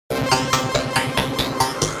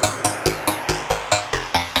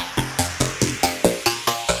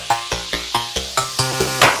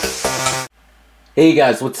Hey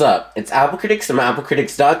guys, what's up? It's AppleCritics from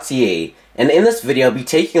applecriticsYT, and in this video I'll be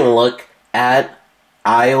taking a look at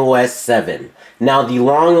iOS 7. Now the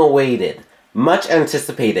long-awaited, much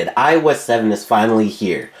anticipated iOS 7 is finally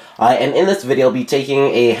here. And in this video I'll be taking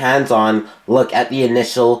a hands-on look at the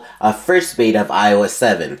initial first beta of iOS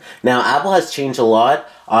 7. Now Apple has changed a lot,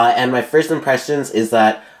 and my first impressions is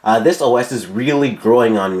that this OS is really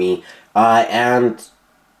growing on me, and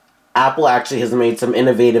Apple actually has made some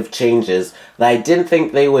innovative changes that I didn't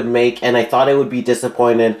think they would make, and I thought I would be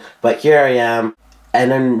disappointed, but here I am,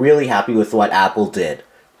 and I'm really happy with what Apple did.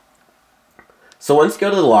 So once you go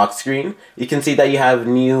to the lock screen, you can see that you have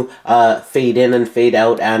new fade in and fade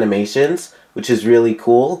out animations, which is really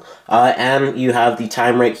cool, and you have the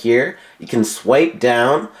time right here. You can swipe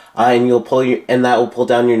down, and that will pull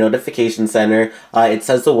down your notification center. It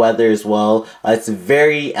says the weather as well. It's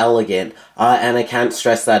very elegant, and I can't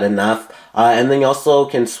stress that enough. And then you also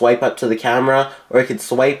can swipe up to the camera, or you could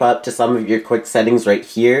swipe up to some of your quick settings right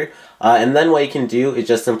here. And then what you can do is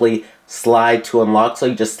just simply slide to unlock. So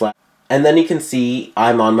you just slide, and then you can see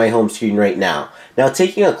I'm on my home screen right now. Now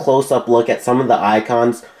taking a close-up look at some of the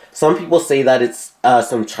icons. Some people say that it's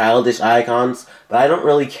some childish icons, but I don't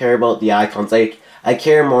really care about the icons. I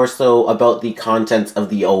care more so about the contents of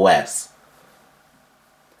the OS.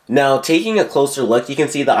 Now, taking a closer look, you can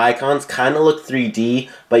see the icons kind of look 3D,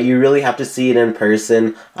 but you really have to see it in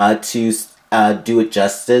person to do it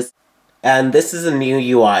justice. And this is a new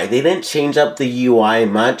UI. They didn't change up the UI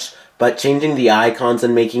much, but changing the icons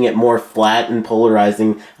and making it more flat and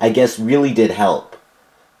polarizing, I guess, really did help.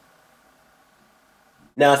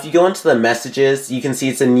 Now, if you go into the messages, you can see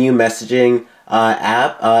it's a new messaging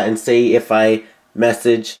app, and say if I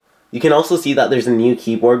message, you can also see that there's a new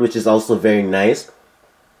keyboard, which is also very nice.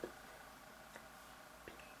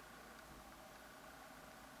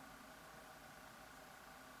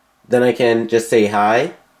 Then I can just say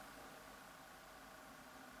hi.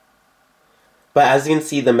 But as you can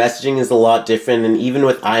see, the messaging is a lot different, and even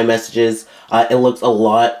with iMessages, it looks a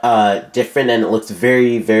lot different, and it looks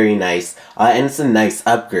very, very nice. And it's a nice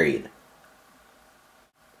upgrade.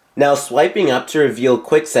 Now, swiping up to reveal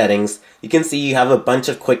quick settings, you can see you have a bunch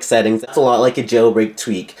of quick settings. That's a lot like a jailbreak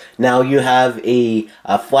tweak. Now, you have a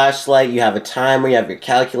flashlight, you have a timer, you have your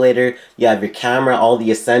calculator, you have your camera, all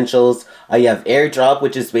the essentials. You have AirDrop,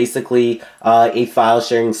 which is basically a file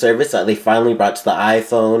sharing service that they finally brought to the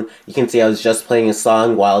iPhone. You can see I was just playing a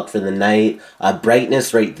song, Wild for the Night.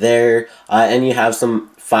 Brightness right there. And you have some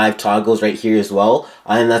 5 toggles right here as well,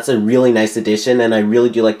 and that's a really nice addition, and I really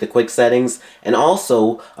do like the quick settings. And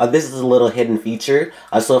also, this is a little hidden feature,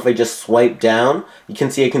 so if I just swipe down, you can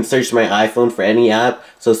see I can search my iPhone for any app,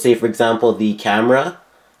 so say for example the camera,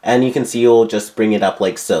 and you can see it will just bring it up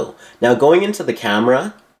like so. Now going into the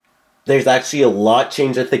camera, there's actually a lot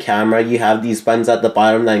changed with the camera. You have these buttons at the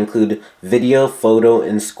bottom that include video, photo,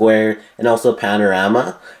 and square, and also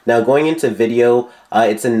panorama. Now going into video,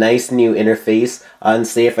 it's a nice new interface. And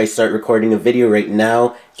say if I start recording a video right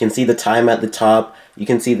now, you can see the time at the top, you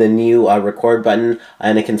can see the new record button,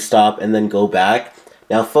 and it can stop and then go back.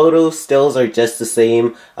 Now photo stills are just the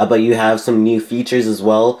same, but you have some new features as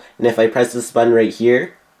well. And if I press this button right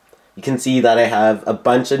here, you can see that I have a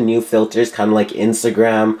bunch of new filters, kind of like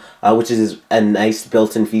Instagram, which is a nice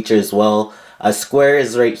built-in feature as well. Square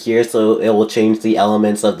is right here, so it will change the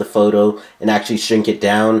elements of the photo and actually shrink it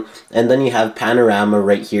down. And then you have panorama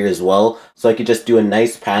right here as well, so I could just do a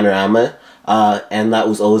nice panorama, and that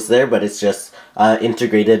was always there, but it's just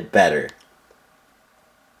integrated better.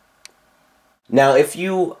 Now, if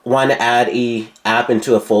you want to add an app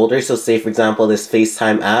into a folder, so say for example this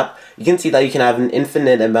FaceTime app, you can see that you can have an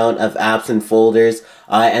infinite amount of apps and folders,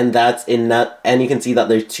 and you can see that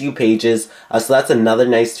there's 2 pages. So that's another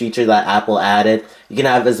nice feature that Apple added. You can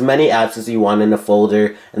have as many apps as you want in a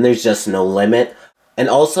folder, and there's just no limit. And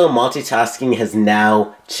also, multitasking has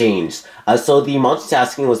now changed. So the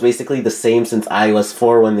multitasking was basically the same since iOS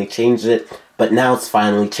 4 when they changed it, but now it's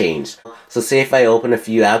finally changed. So say if I open a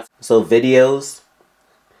few apps, so videos,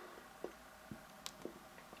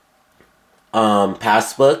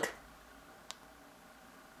 Passbook,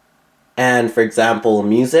 and for example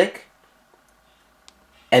music,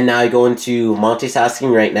 and now I go into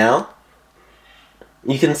multitasking right now,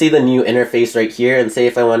 you can see the new interface right here, and say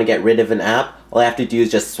if I want to get rid of an app, all I have to do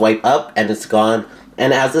is just swipe up and it's gone,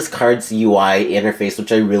 and it has this Cards UI interface,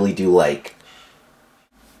 which I really do like.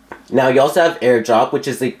 Now you also have AirDrop, which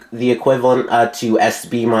is the equivalent to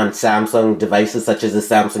S-Beam on Samsung devices such as the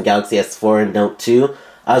Samsung Galaxy S4 and Note 2.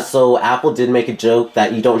 So Apple did make a joke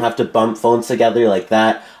that you don't have to bump phones together like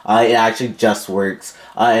that. It actually just works,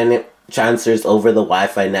 and it transfers over the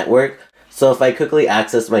Wi-Fi network. So if I quickly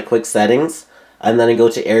access my quick settings, and then I go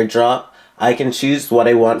to AirDrop, I can choose what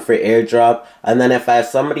I want for AirDrop, and then if I have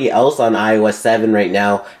somebody else on iOS 7 right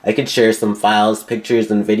now, I can share some files, pictures,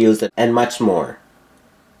 and videos, and much more.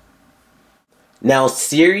 Now,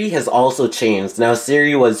 Siri has also changed. Now,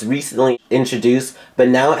 Siri was recently introduced, but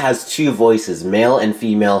now it has two voices, male and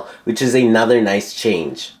female, which is another nice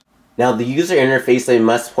change. Now, the user interface, I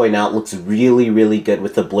must point out, looks really, really good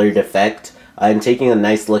with the blurred effect. I'm taking a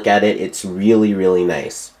nice look at it. It's really, really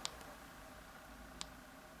nice.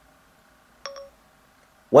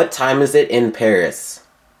 What time is it in Paris?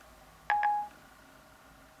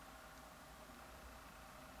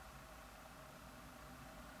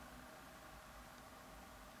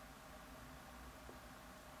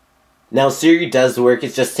 Now, Siri does work,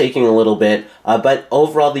 it's just taking a little bit, but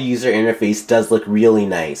overall the user interface does look really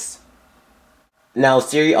nice. Now,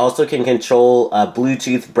 Siri also can control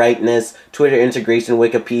Bluetooth, brightness, Twitter integration,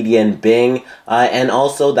 Wikipedia, and Bing, and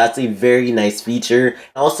also that's a very nice feature.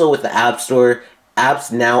 Also with the App Store,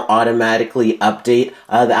 apps now automatically update.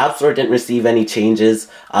 The App Store didn't receive any changes,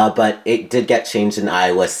 but it did get changed in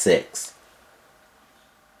iOS 6.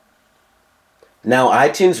 Now,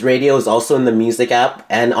 iTunes Radio is also in the Music app,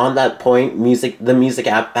 and on that point, the Music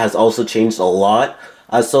app has also changed a lot.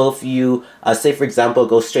 So if you, say for example,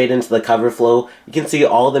 go straight into the cover flow, you can see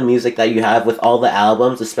all the music that you have with all the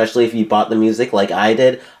albums, especially if you bought the music like I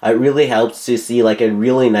did. It really helps to see like a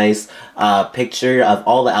really nice picture of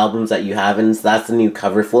all the albums that you have, and that's the new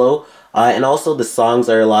cover flow. And also the songs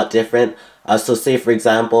are a lot different. So say for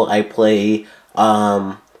example, I play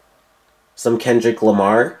some Kendrick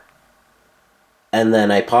Lamar, and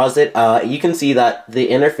then I pause it, you can see that the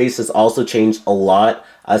interface has also changed a lot.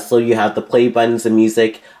 So you have the play buttons, the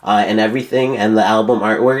music, and everything, and the album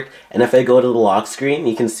artwork. And if I go to the lock screen,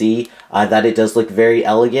 you can see that it does look very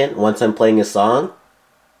elegant once I'm playing a song.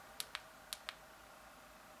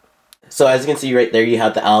 So as you can see right there, you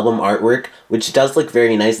have the album artwork, which does look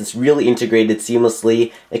very nice. It's really integrated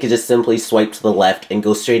seamlessly. It can just simply swipe to the left and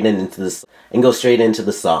go straight into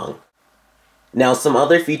the song. Now, some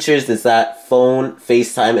other features is that phone,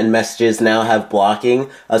 FaceTime, and messages now have blocking,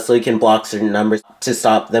 so you can block certain numbers to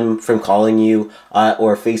stop them from calling you,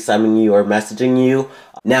 or FaceTiming you, or messaging you.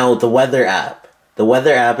 Now, the weather app. The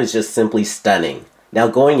weather app is just simply stunning. Now,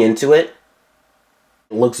 going into it,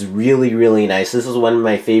 it looks really, really nice. This is one of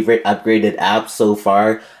my favorite upgraded apps so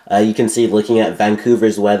far. You can see, looking at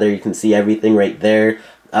Vancouver's weather, you can see everything right there.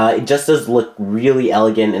 It just does look really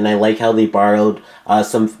elegant, and I like how they borrowed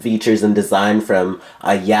some features and design from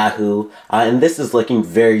Yahoo, and this is looking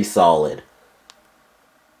very solid.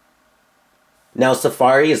 Now,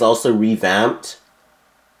 Safari is also revamped.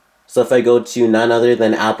 So if I go to none other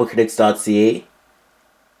than applecriticsYT,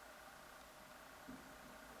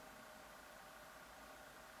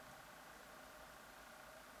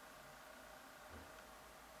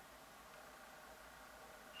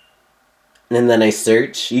 and then I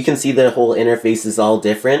search, you can see the whole interface is all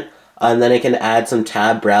different. And then I can add some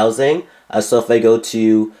tab browsing. So if I go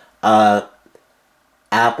to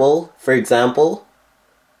Apple, for example,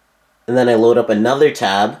 and then I load up another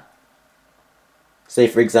tab, say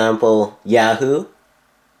for example, Yahoo,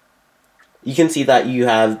 you can see that you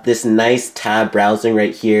have this nice tab browsing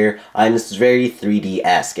right here, and it's very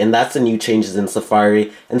 3D-esque. And that's the new changes in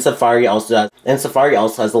Safari. And Safari also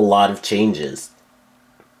has a lot of changes.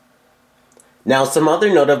 Now, some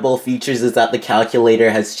other notable features is that the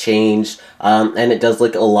calculator has changed, and it does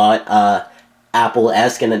look a lot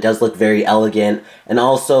Apple-esque, and it does look very elegant. And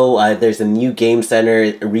also, there's a new Game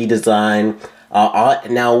Center redesign.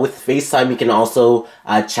 Now, with FaceTime, you can also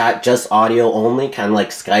chat just audio only, kind of like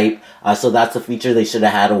Skype. So that's a feature they should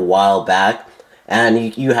have had a while back.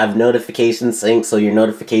 And you have notification sync, so your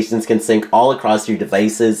notifications can sync all across your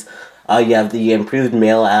devices. You have the improved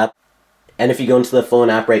Mail app. And if you go into the phone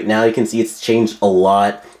app right now, you can see it's changed a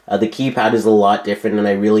lot. The keypad is a lot different, and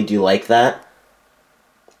I really do like that.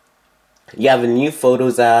 You have a new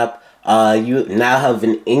Photos app. You now have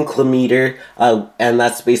an inclometer, and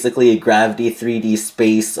that's basically a gravity 3D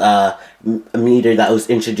space meter that was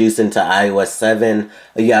introduced into iOS 7.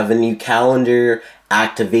 You have a new calendar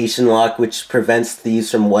activation lock, which prevents thieves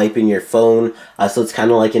from wiping your phone. So it's kind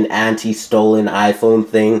of like an anti-stolen iPhone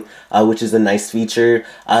thing, which is a nice feature.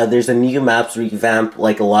 There's a new Maps revamp,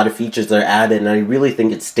 like a lot of features are added, and I really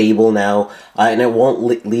think it's stable now, and it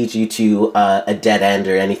won't lead you to a dead end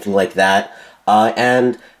or anything like that.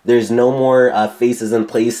 and there's no more faces and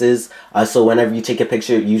places, so whenever you take a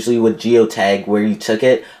picture, it usually would geotag where you took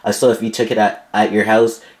it, so if you took it at your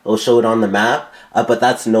house, it'll show it on the map, but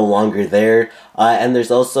that's no longer there. And there's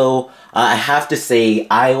also, I have to say,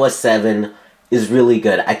 iOS 7 is really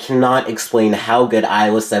good. I cannot explain how good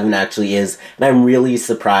iOS 7 actually is, and I'm really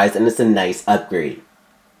surprised, and it's a nice upgrade.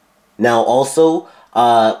 Now also,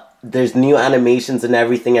 there's new animations and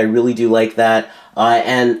everything. I really do like that.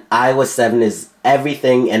 And iOS 7 is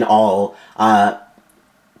everything and all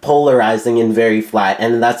polarizing and very flat,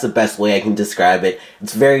 and that's the best way I can describe it.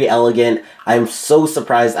 It's very elegant. I'm so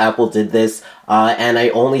surprised Apple did this, and I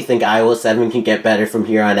only think iOS 7 can get better from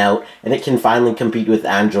here on out, and it can finally compete with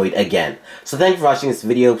Android again. So thank you for watching this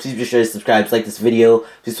video. Please be sure to subscribe, like this video.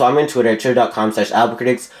 Please follow me on Twitter at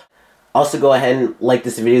twitter.com/applecritics. Also go ahead and like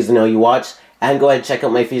this video to know you watched, and go ahead and check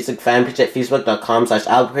out my Facebook fan page at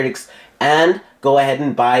facebook.com/applecritics, and go ahead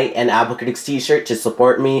and buy an Apple Critics t-shirt to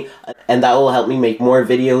support me, and that will help me make more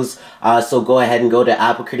videos. So go ahead and go to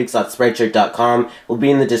applecritics.spreadshirt.com. It will be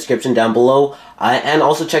in the description down below. And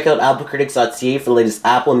also check out applecriticsYT for the latest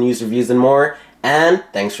Apple news, reviews, and more. And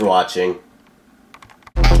thanks for watching.